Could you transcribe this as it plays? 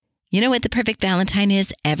You know what the perfect Valentine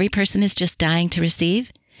is? Every person is just dying to receive.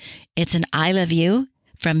 It's an I love you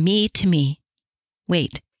from me to me.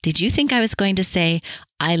 Wait, did you think I was going to say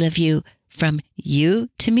I love you from you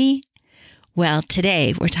to me? Well,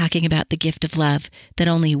 today we're talking about the gift of love that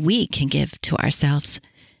only we can give to ourselves.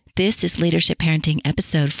 This is Leadership Parenting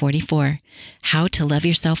episode 44, How to Love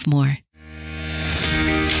Yourself More.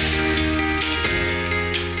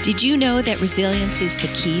 Did you know that resilience is the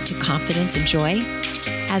key to confidence and joy?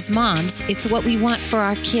 As moms, it's what we want for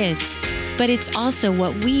our kids, but it's also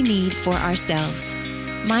what we need for ourselves.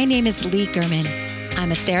 My name is Lee Gurman.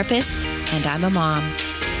 I'm a therapist and I'm a mom.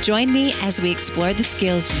 Join me as we explore the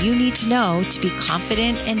skills you need to know to be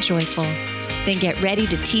confident and joyful. Then get ready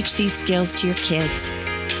to teach these skills to your kids.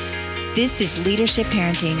 This is Leadership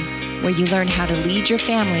Parenting, where you learn how to lead your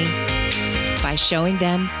family by showing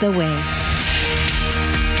them the way.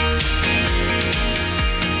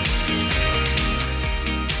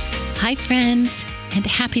 Hi, friends, and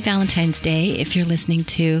happy Valentine's Day if you're listening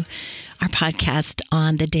to our podcast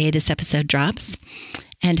on the day this episode drops.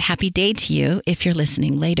 And happy day to you if you're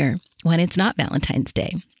listening later when it's not Valentine's Day.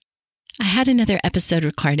 I had another episode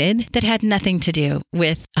recorded that had nothing to do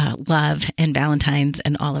with love and Valentine's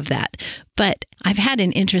and all of that. But I've had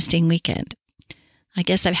an interesting weekend. I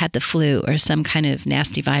guess I've had the flu or some kind of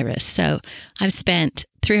nasty virus. So I've spent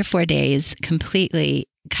 3 or 4 days completely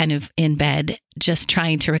kind of in bed, just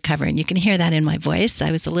trying to recover. And you can hear that in my voice.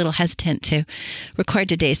 I was a little hesitant to record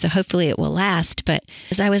today, so hopefully it will last. But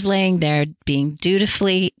as I was laying there being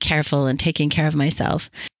dutifully careful and taking care of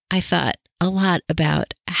myself, I thought a lot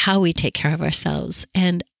about how we take care of ourselves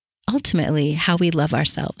and ultimately how we love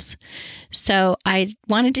ourselves. So I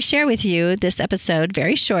wanted to share with you this episode,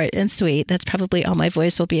 very short and sweet. That's probably all my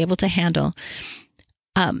voice will be able to handle,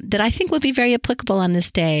 that I think will be very applicable on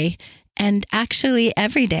this day and actually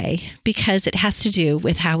every day, because it has to do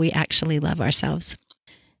with how we actually love ourselves.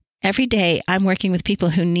 Every day, I'm working with people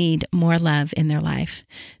who need more love in their life.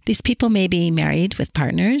 These people may be married with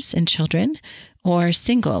partners and children, or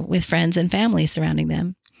single with friends and family surrounding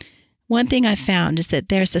them. One thing I've found is that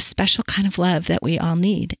there's a special kind of love that we all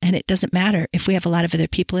need, and it doesn't matter if we have a lot of other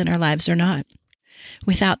people in our lives or not.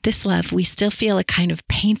 Without this love, we still feel a kind of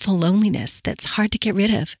painful loneliness that's hard to get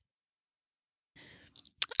rid of.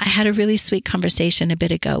 I had a really sweet conversation a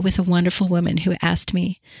bit ago with a wonderful woman who asked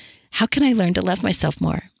me, how can I learn to love myself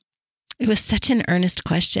more? It was such an earnest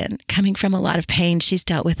question, coming from a lot of pain she's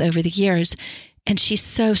dealt with over the years. And she's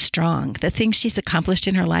so strong. The things she's accomplished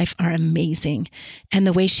in her life are amazing. And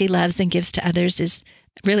the way she loves and gives to others is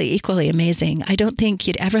really equally amazing. I don't think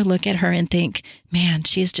you'd ever look at her and think, man,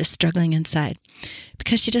 she is just struggling inside.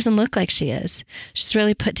 Because she doesn't look like she is. She's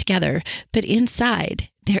really put together. But inside,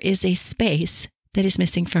 there is a space that is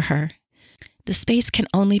missing for her. The space can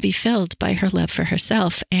only be filled by her love for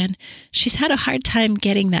herself, and she's had a hard time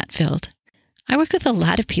getting that filled. I work with a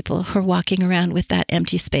lot of people who are walking around with that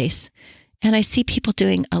empty space, and I see people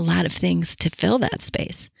doing a lot of things to fill that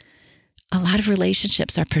space. A lot of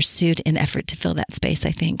relationships are pursued in effort to fill that space,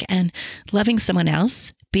 I think, and loving someone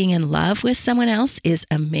else, being in love with someone else is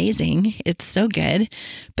amazing. It's so good,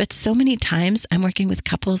 but so many times I'm working with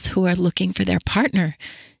couples who are looking for their partner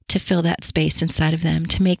to fill that space inside of them,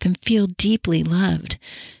 to make them feel deeply loved,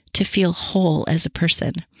 to feel whole as a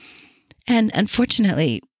person. And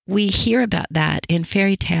unfortunately, we hear about that in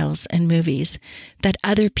fairy tales and movies, that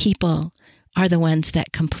other people are the ones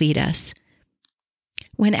that complete us.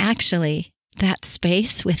 When actually, that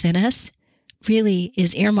space within us really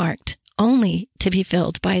is earmarked only to be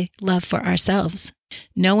filled by love for ourselves.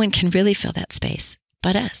 No one can really fill that space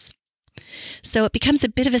but us. So it becomes a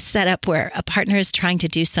bit of a setup where a partner is trying to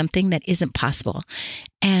do something that isn't possible.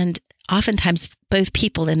 And oftentimes both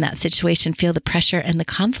people in that situation feel the pressure and the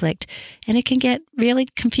conflict, and it can get really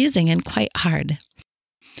confusing and quite hard.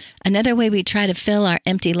 Another way we try to fill our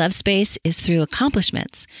empty love space is through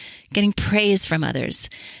accomplishments, getting praise from others,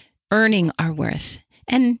 earning our worth,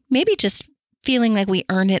 and maybe just feeling like we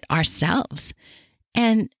earn it ourselves.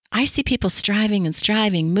 And I see people striving,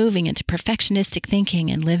 moving into perfectionistic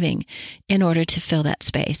thinking and living in order to fill that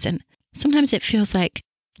space. And sometimes it feels like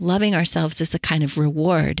loving ourselves is a kind of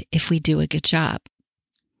reward if we do a good job.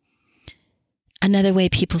 Another way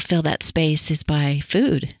people fill that space is by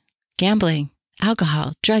food, gambling,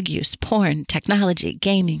 alcohol, drug use, porn, technology,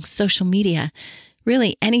 gaming, social media,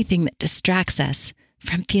 really anything that distracts us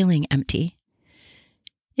from feeling empty.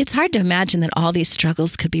 It's hard to imagine that all these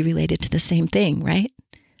struggles could be related to the same thing, right?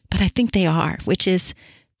 But I think they are, which is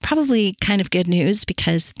probably kind of good news,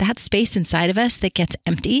 because that space inside of us that gets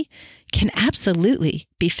empty can absolutely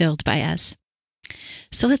be filled by us.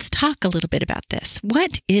 So let's talk a little bit about this.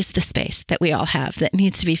 What is the space that we all have that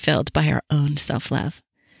needs to be filled by our own self-love?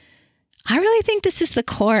 I really think this is the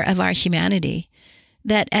core of our humanity,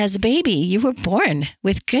 that as a baby, you were born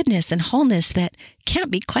with goodness and wholeness that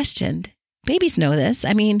can't be questioned. Babies know this.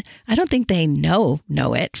 I mean, I don't think they know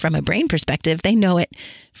it from a brain perspective. They know it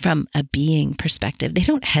from a being perspective. They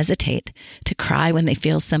don't hesitate to cry when they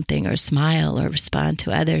feel something or smile or respond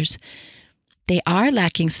to others. They are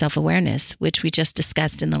lacking self-awareness, which we just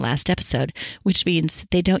discussed in the last episode, which means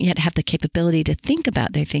they don't yet have the capability to think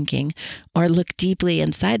about their thinking or look deeply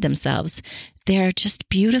inside themselves. They're just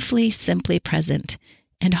beautifully, simply present.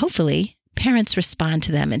 And hopefully, parents respond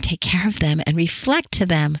to them and take care of them and reflect to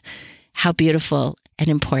them how beautiful and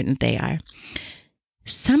important they are.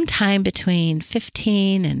 Sometime between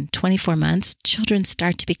 15 and 24 months, children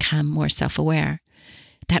start to become more self-aware.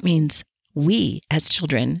 That means we, as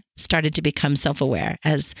children, started to become self-aware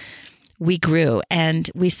as we grew, and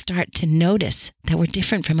we start to notice that we're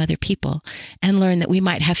different from other people and learn that we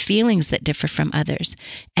might have feelings that differ from others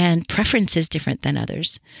and preferences different than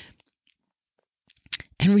others.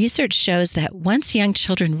 And research shows that once young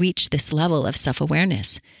children reach this level of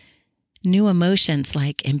self-awareness, new emotions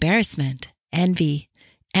like embarrassment, envy,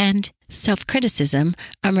 and self-criticism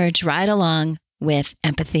emerge right along with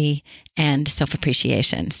empathy and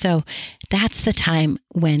self-appreciation. So that's the time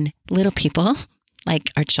when little people,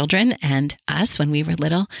 like our children and us when we were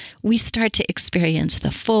little, we start to experience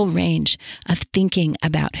the full range of thinking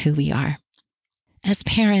about who we are. As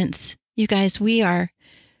parents, you guys, we are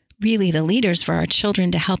really the leaders for our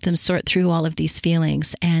children to help them sort through all of these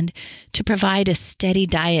feelings and to provide a steady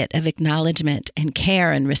diet of acknowledgement and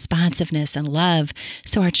care and responsiveness and love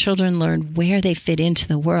so our children learn where they fit into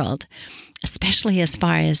the world, especially as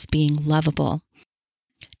far as being lovable.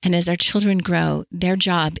 And as our children grow, their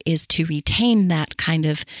job is to retain that kind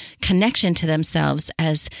of connection to themselves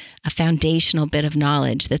as a foundational bit of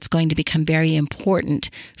knowledge that's going to become very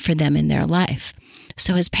important for them in their life.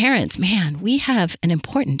 So as parents, man, we have an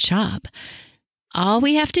important job. All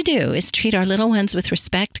we have to do is treat our little ones with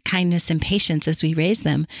respect, kindness, and patience as we raise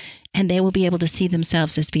them, and they will be able to see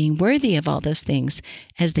themselves as being worthy of all those things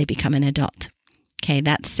as they become an adult. Okay,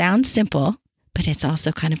 that sounds simple, but it's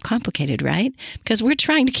also kind of complicated, right? Because we're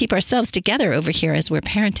trying to keep ourselves together over here as we're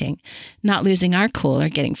parenting, not losing our cool or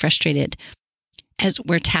getting frustrated as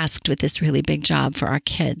we're tasked with this really big job for our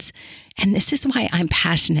kids. And this is why I'm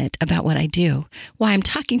passionate about what I do, why I'm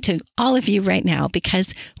talking to all of you right now,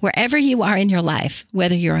 because wherever you are in your life,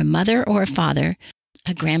 whether you're a mother or a father,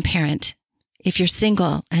 a grandparent, if you're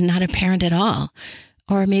single and not a parent at all,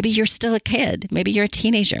 or maybe you're still a kid, maybe you're a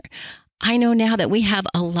teenager, I know now that we have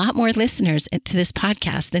a lot more listeners to this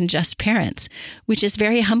podcast than just parents, which is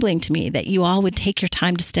very humbling to me that you all would take your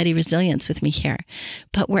time to study resilience with me here.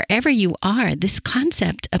 But wherever you are, this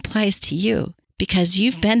concept applies to you because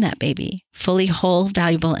you've been that baby, fully whole,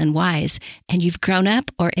 valuable, and wise, and you've grown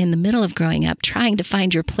up or in the middle of growing up trying to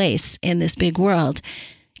find your place in this big world,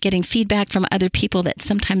 getting feedback from other people that's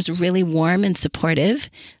sometimes really warm and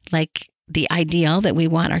supportive, like the ideal that we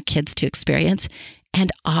want our kids to experience, and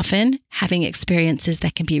often having experiences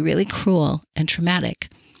that can be really cruel and traumatic.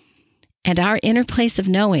 And our inner place of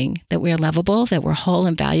knowing that we're lovable, that we're whole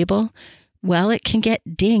and valuable, well, it can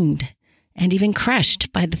get dinged and even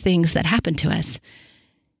crushed by the things that happen to us.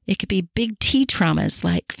 It could be big T traumas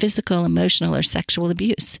like physical, emotional, or sexual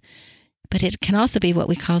abuse. But it can also be what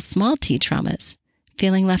we call small T traumas,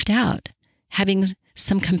 feeling left out, having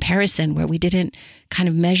some comparison where we didn't kind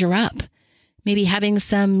of measure up. Maybe having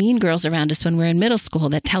some mean girls around us when we're in middle school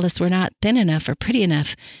that tell us we're not thin enough or pretty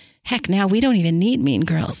enough. Heck, now we don't even need mean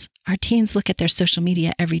girls. Our teens look at their social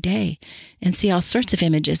media every day and see all sorts of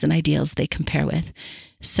images and ideals they compare with.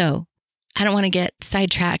 So I don't want to get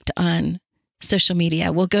sidetracked on social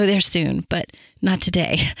media. We'll go there soon, but not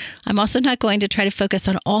today. I'm also not going to try to focus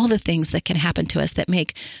on all the things that can happen to us that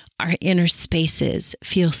make our inner spaces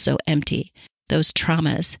feel so empty, those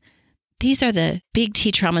traumas. These are the big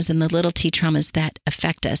T traumas and the little T traumas that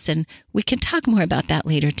affect us. And we can talk more about that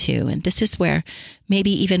later too. And this is where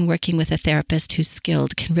maybe even working with a therapist who's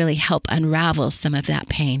skilled can really help unravel some of that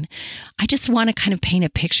pain. I just want to kind of paint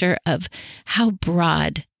a picture of how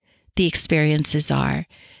broad the experiences are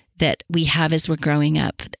that we have as we're growing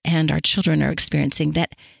up and our children are experiencing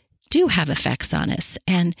that do have effects on us.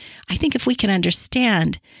 And I think if we can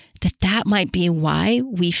understand that that might be why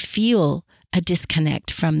we feel a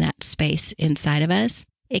disconnect from that space inside of us,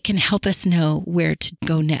 it can help us know where to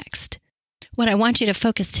go next. What I want you to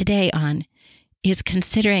focus today on is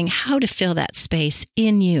considering how to fill that space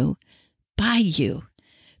in you, by you.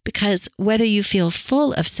 Because whether you feel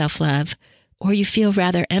full of self-love or you feel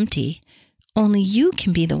rather empty, Only you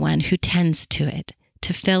can be the one who tends to it,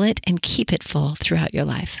 to fill it and keep it full throughout your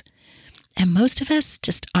life. And most of us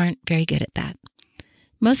just aren't very good at that.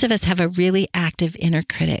 Most of us have a really active inner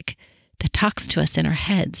critic that talks to us in our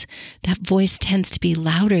heads. That voice tends to be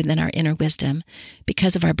louder than our inner wisdom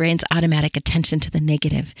because of our brain's automatic attention to the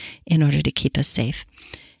negative in order to keep us safe.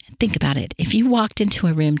 And think about it. If you walked into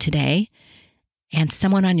a room today and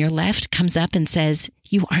someone on your left comes up and says,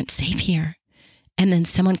 "You aren't safe here," and then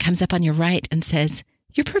someone comes up on your right and says,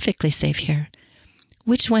 "You're perfectly safe here,"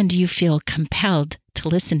 which one do you feel compelled to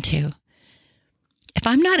listen to? If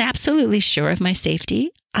I'm not absolutely sure of my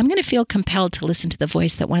safety, I'm going to feel compelled to listen to the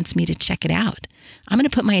voice that wants me to check it out. I'm going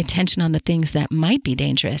to put my attention on the things that might be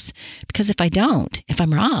dangerous, because if I don't, if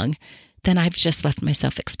I'm wrong, then I've just left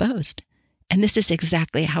myself exposed. And this is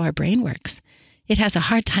exactly how our brain works. It has a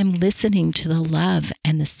hard time listening to the love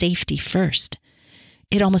and the safety first.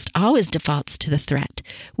 It almost always defaults to the threat,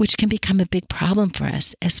 which can become a big problem for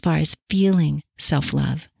us as far as feeling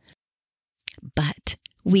self-love. But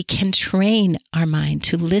we can train our mind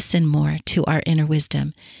to listen more to our inner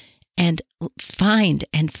wisdom and find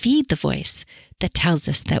and feed the voice that tells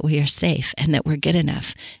us that we are safe and that we're good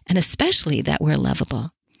enough, and especially that we're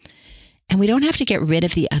lovable. And we don't have to get rid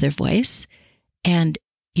of the other voice, and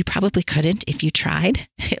you probably couldn't if you tried.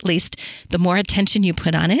 At least the more attention you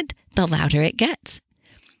put on it, the louder it gets.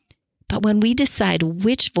 But when we decide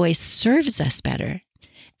which voice serves us better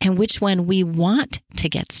and which one we want to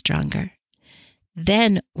get stronger,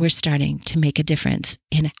 then we're starting to make a difference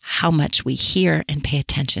in how much we hear and pay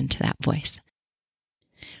attention to that voice.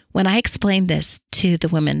 When I explained this to the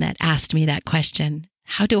woman that asked me that question,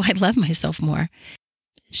 how do I love myself more?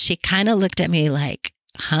 She kind of looked at me like,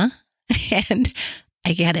 huh? And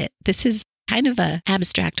I get it. This is kind of an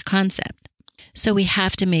abstract concept. So we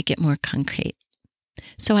have to make it more concrete.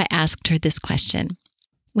 So I asked her this question.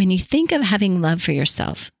 When you think of having love for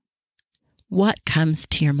yourself, what comes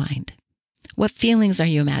to your mind? What feelings are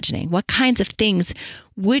you imagining? What kinds of things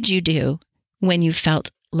would you do when you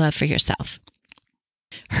felt love for yourself?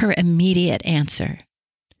 Her immediate answer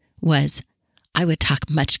was, I would talk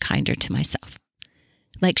much kinder to myself.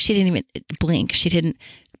 Like, she didn't even blink. She didn't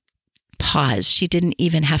pause. She didn't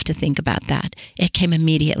even have to think about that. It came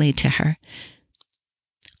immediately to her.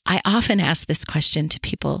 I often ask this question to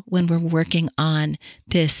people when we're working on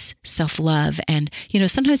this self-love. And,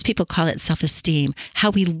 sometimes people call it self-esteem, how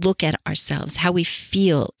we look at ourselves, how we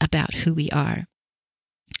feel about who we are.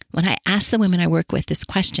 When I ask the women I work with this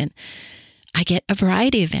question, I get a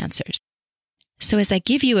variety of answers. So as I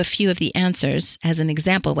give you a few of the answers, as an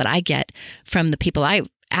example, what I get from the people I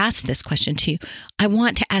ask this question to, I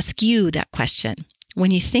want to ask you that question. When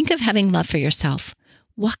you think of having love for yourself,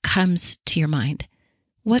 what comes to your mind?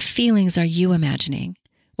 What feelings are you imagining?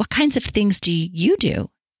 What kinds of things do you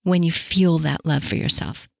do when you feel that love for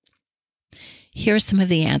yourself? Here are some of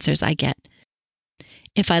the answers I get.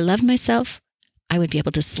 If I loved myself, I would be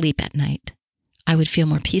able to sleep at night. I would feel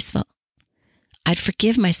more peaceful. I'd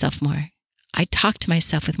forgive myself more. I'd talk to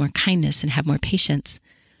myself with more kindness and have more patience.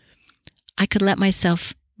 I could let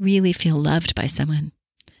myself really feel loved by someone.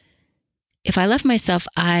 If I loved myself,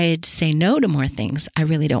 I'd say no to more things I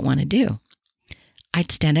really don't want to do.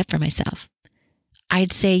 I'd stand up for myself.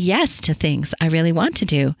 I'd say yes to things I really want to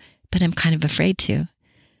do, but I'm kind of afraid to.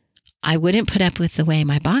 I wouldn't put up with the way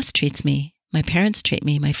my boss treats me, my parents treat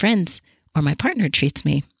me, my friends, or my partner treats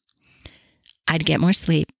me. I'd get more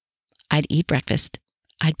sleep. I'd eat breakfast.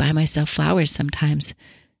 I'd buy myself flowers sometimes.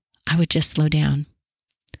 I would just slow down.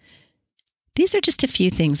 These are just a few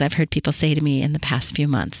things I've heard people say to me in the past few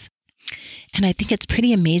months. And I think it's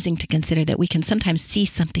pretty amazing to consider that we can sometimes see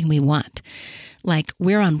something we want. Like,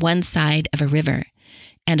 we're on one side of a river,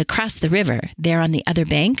 and across the river, there on the other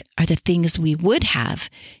bank, are the things we would have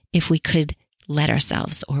if we could let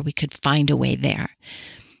ourselves, or we could find a way there.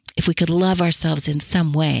 If we could love ourselves in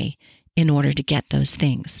some way in order to get those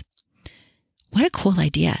things. What a cool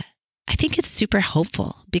idea. I think it's super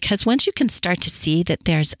hopeful, because once you can start to see that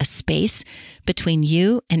there's a space between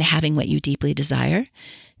you and having what you deeply desire,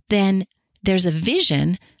 then there's a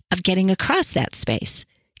vision of getting across that space,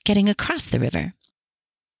 getting across the river.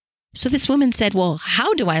 So this woman said, well,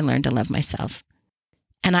 how do I learn to love myself?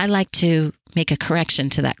 And I like to make a correction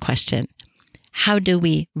to that question. How do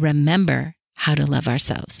we remember how to love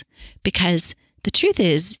ourselves? Because the truth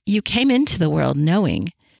is, you came into the world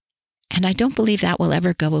knowing, and I don't believe that will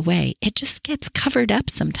ever go away. It just gets covered up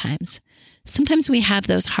sometimes. Sometimes we have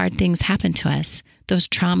those hard things happen to us, those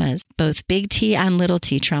traumas, both big T and little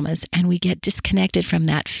t traumas, and we get disconnected from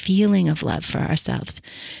that feeling of love for ourselves.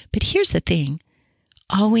 But here's the thing.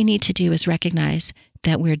 All we need to do is recognize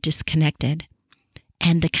that we're disconnected,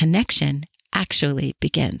 and the connection actually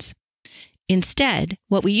begins. Instead,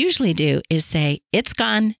 what we usually do is say, it's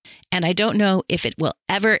gone, and I don't know if it will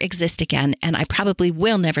ever exist again, and I probably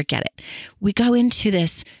will never get it. We go into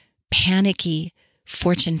this panicky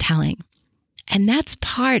fortune telling, and that's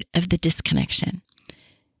part of the disconnection.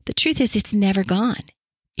 The truth is, it's never gone.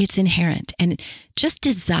 It's inherent, and just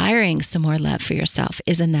desiring some more love for yourself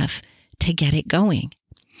is enough to get it going.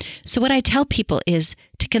 So what I tell people is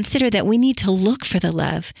to consider that we need to look for the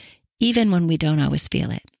love even when we don't always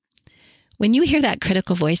feel it. When you hear that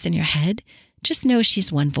critical voice in your head, just know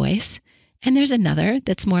she's one voice, and there's another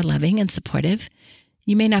that's more loving and supportive.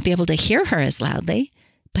 You may not be able to hear her as loudly,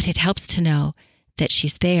 but it helps to know that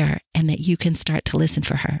she's there and that you can start to listen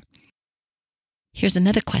for her. Here's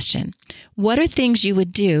another question. What are things you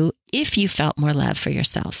would do if you felt more love for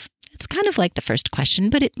yourself? It's kind of like the first question,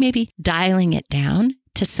 but it may be dialing it down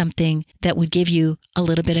to something that would give you a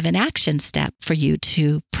little bit of an action step for you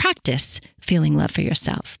to practice feeling love for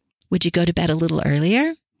yourself. Would you go to bed a little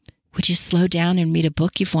earlier? Would you slow down and read a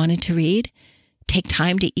book you've wanted to read? Take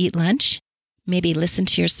time to eat lunch? Maybe listen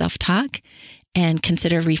to your self-talk and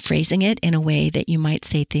consider rephrasing it in a way that you might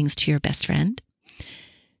say things to your best friend.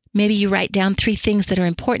 Maybe you write down 3 things that are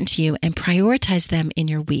important to you and prioritize them in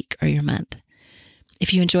your week or your month.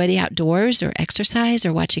 If you enjoy the outdoors or exercise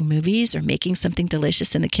or watching movies or making something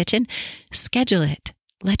delicious in the kitchen, schedule it.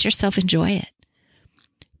 Let yourself enjoy it.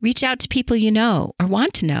 Reach out to people you know or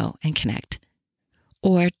want to know and connect.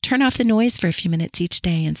 Or turn off the noise for a few minutes each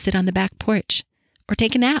day and sit on the back porch, or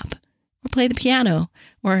take a nap, or play the piano,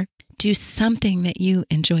 or do something that you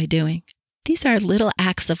enjoy doing. These are little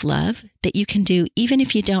acts of love that you can do even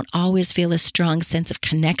if you don't always feel a strong sense of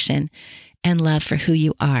connection and love for who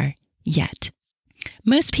you are yet.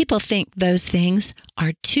 Most people think those things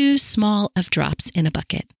are too small of drops in a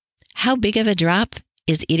bucket. How big of a drop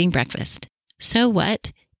is eating breakfast? So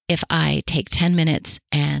what if I take 10 minutes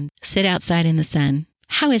and sit outside in the sun?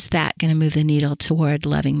 How is that going to move the needle toward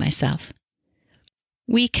loving myself?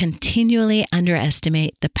 We continually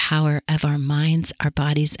underestimate the power of our minds, our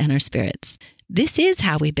bodies, and our spirits. This is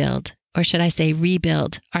how we build, or should I say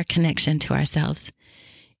rebuild, our connection to ourselves.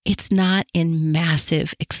 It's not in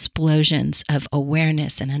massive explosions of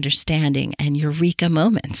awareness and understanding and eureka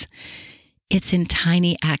moments. It's in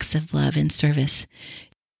tiny acts of love and service.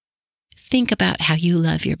 Think about how you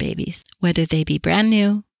love your babies, whether they be brand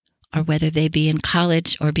new or whether they be in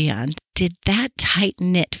college or beyond. Did that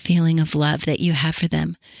tight-knit feeling of love that you have for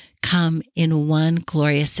them come in one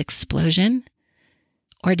glorious explosion?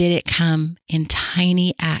 Or did it come in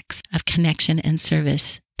tiny acts of connection and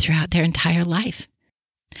service throughout their entire life?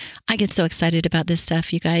 I get so excited about this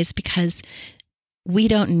stuff, you guys, because we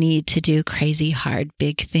don't need to do crazy, hard,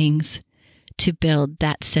 big things to build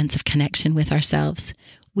that sense of connection with ourselves.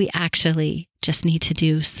 We actually just need to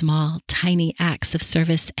do small, tiny acts of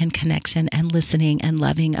service and connection and listening and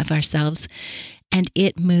loving of ourselves. And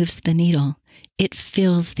it moves the needle. It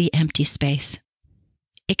fills the empty space.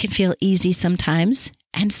 It can feel easy sometimes,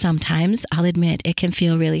 and sometimes, I'll admit, it can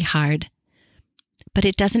feel really hard. But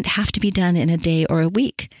it doesn't have to be done in a day or a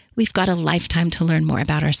week. We've got a lifetime to learn more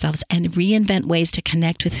about ourselves and reinvent ways to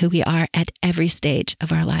connect with who we are at every stage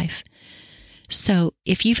of our life. So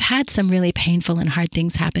if you've had some really painful and hard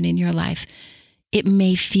things happen in your life, it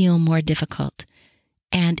may feel more difficult.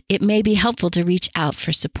 And it may be helpful to reach out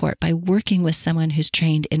for support by working with someone who's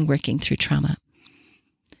trained in working through trauma.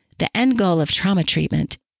 The end goal of trauma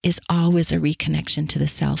treatment is always a reconnection to the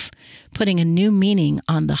self, putting a new meaning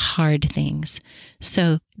on the hard things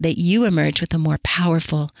so that you emerge with a more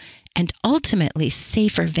powerful and ultimately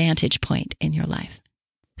safer vantage point in your life.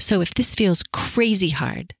 So if this feels crazy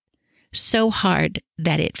hard, so hard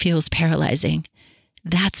that it feels paralyzing,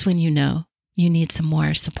 that's when you know you need some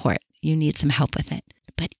more support. You need some help with it.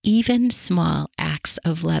 But even small acts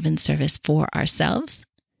of love and service for ourselves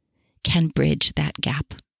can bridge that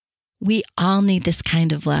gap. We all need this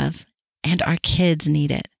kind of love, and our kids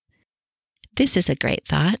need it. This is a great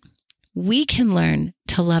thought. We can learn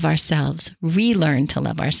to love ourselves, relearn to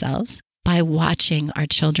love ourselves by watching our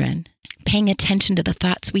children, paying attention to the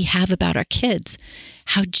thoughts we have about our kids,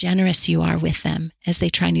 how generous you are with them as they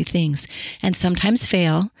try new things and sometimes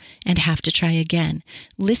fail and have to try again.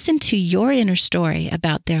 Listen to your inner story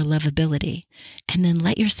about their lovability, and then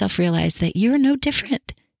let yourself realize that you're no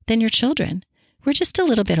different than your children. We're just a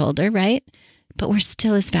little bit older, right? But we're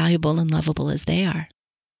still as valuable and lovable as they are.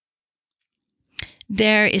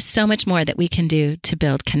 There is so much more that we can do to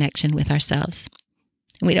build connection with ourselves.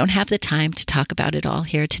 We don't have the time to talk about it all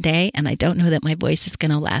here today, and I don't know that my voice is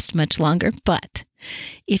going to last much longer, but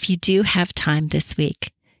if you do have time this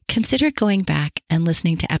week, consider going back and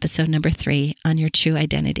listening to episode number 3 on your true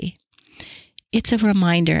identity. It's a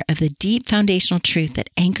reminder of the deep foundational truth that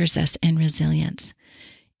anchors us in resilience.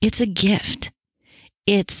 It's a gift.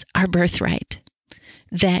 It's our birthright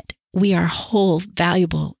that we are whole,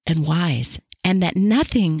 valuable, and wise, and that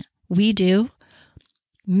nothing we do,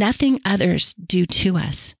 nothing others do to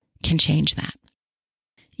us can change that.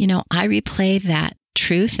 I replay that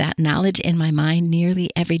truth, that knowledge in my mind nearly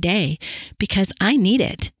every day because I need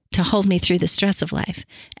it to hold me through the stress of life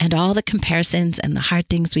and all the comparisons and the hard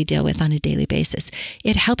things we deal with on a daily basis.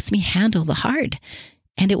 It helps me handle the hard,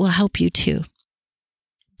 and it will help you too.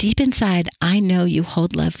 Deep inside, I know you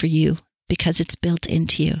hold love for you because it's built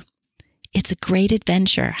into you. It's a great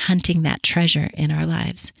adventure hunting that treasure in our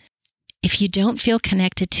lives. If you don't feel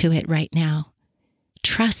connected to it right now,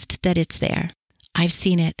 trust that it's there. I've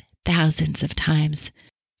seen it thousands of times.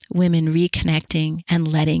 Women reconnecting and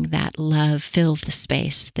letting that love fill the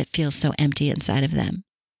space that feels so empty inside of them.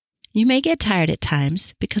 You may get tired at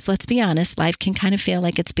times because, let's be honest, life can kind of feel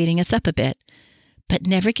like it's beating us up a bit. But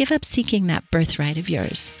never give up seeking that birthright of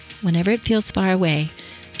yours. Whenever it feels far away,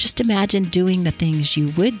 just imagine doing the things you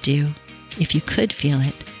would do if you could feel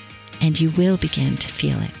it, and you will begin to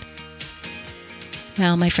feel it.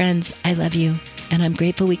 Well, my friends, I love you, and I'm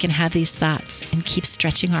grateful we can have these thoughts and keep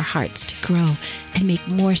stretching our hearts to grow and make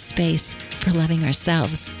more space for loving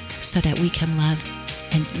ourselves so that we can love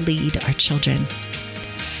and lead our children.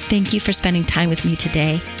 Thank you for spending time with me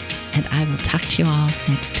today, and I will talk to you all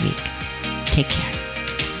next week. Take care.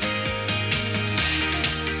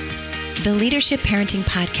 The Leadership Parenting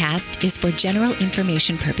Podcast is for general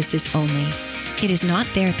information purposes only. It is not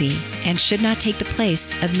therapy and should not take the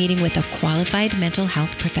place of meeting with a qualified mental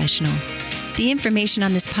health professional. The information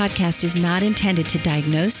on this podcast is not intended to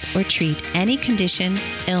diagnose or treat any condition,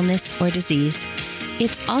 illness, or disease.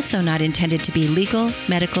 It's also not intended to be legal,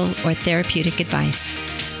 medical, or therapeutic advice.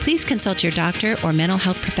 Please consult your doctor or mental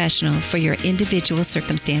health professional for your individual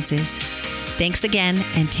circumstances. Thanks again,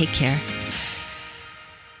 and take care.